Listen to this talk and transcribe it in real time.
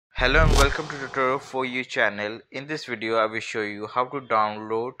Hello and welcome to tutorial for you channel. In this video I will show you how to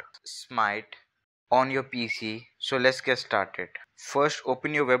download Smite on your PC. So let's get started. First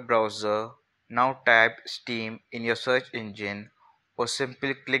open your web browser. Now type Steam in your search engine or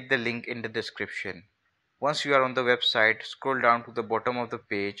simply click the link in the description. Once you are on the website, scroll down to the bottom of the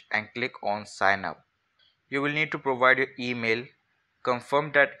page and click on sign up. You will need to provide your email,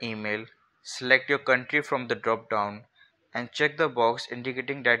 confirm that email, select your country from the drop down and check the box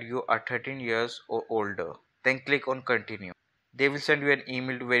indicating that you are 13 years or older. Then click on continue. They will send you an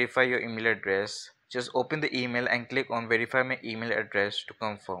email to verify your email address. Just open the email and click on verify my email address to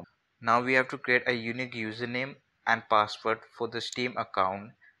confirm. Now we have to create a unique username and password for the Steam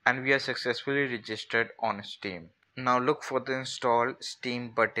account and we are successfully registered on Steam. Now look for the install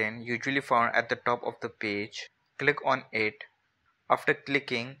Steam button usually found at the top of the page. Click on it. After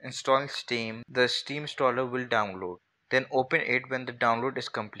clicking install Steam, the Steam installer will download. Then open it when the download is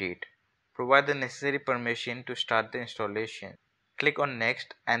complete. Provide the necessary permission to start the installation. Click on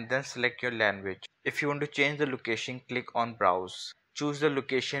next and then select your language. If you want to change the location, click on browse. Choose the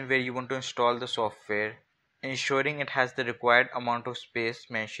location where you want to install the software, ensuring it has the required amount of space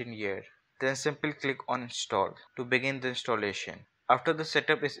mentioned here. Then simply click on install to begin the installation. After the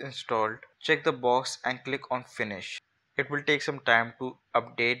setup is installed, check the box and click on finish. It will take some time to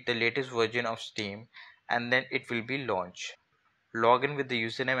update the latest version of Steam and then it will be launched. Log in with the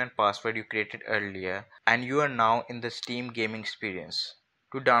username and password you created earlier and you are now in the Steam gaming experience.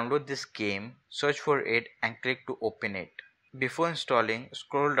 To download this game, search for it and click to open it. Before installing,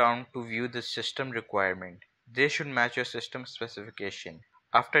 scroll down to view the system requirement. They should match your system specification.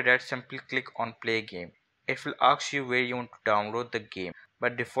 After that, simply click on play game. It will ask you where you want to download the game. By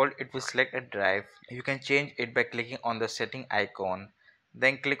default, it will select a drive. You can change it by clicking on the setting icon.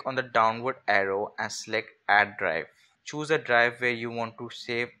 Then click on the downward arrow and select add drive. Choose a drive where you want to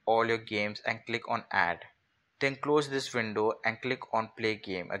save all your games and click on add. Then close this window and click on play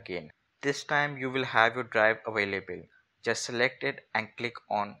game again. This time you will have your drive available. Just select it and click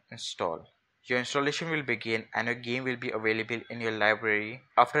on install. Your installation will begin and your game will be available in your library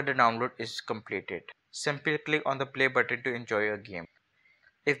after the download is completed. Simply click on the play button to enjoy your game.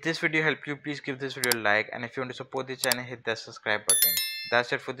 If this video helped you, please give this video a like, and if you want to support the channel, hit that subscribe button.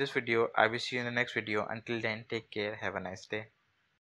 That's it for this video. I will see you in the next video. Until then, take care. Have a nice day.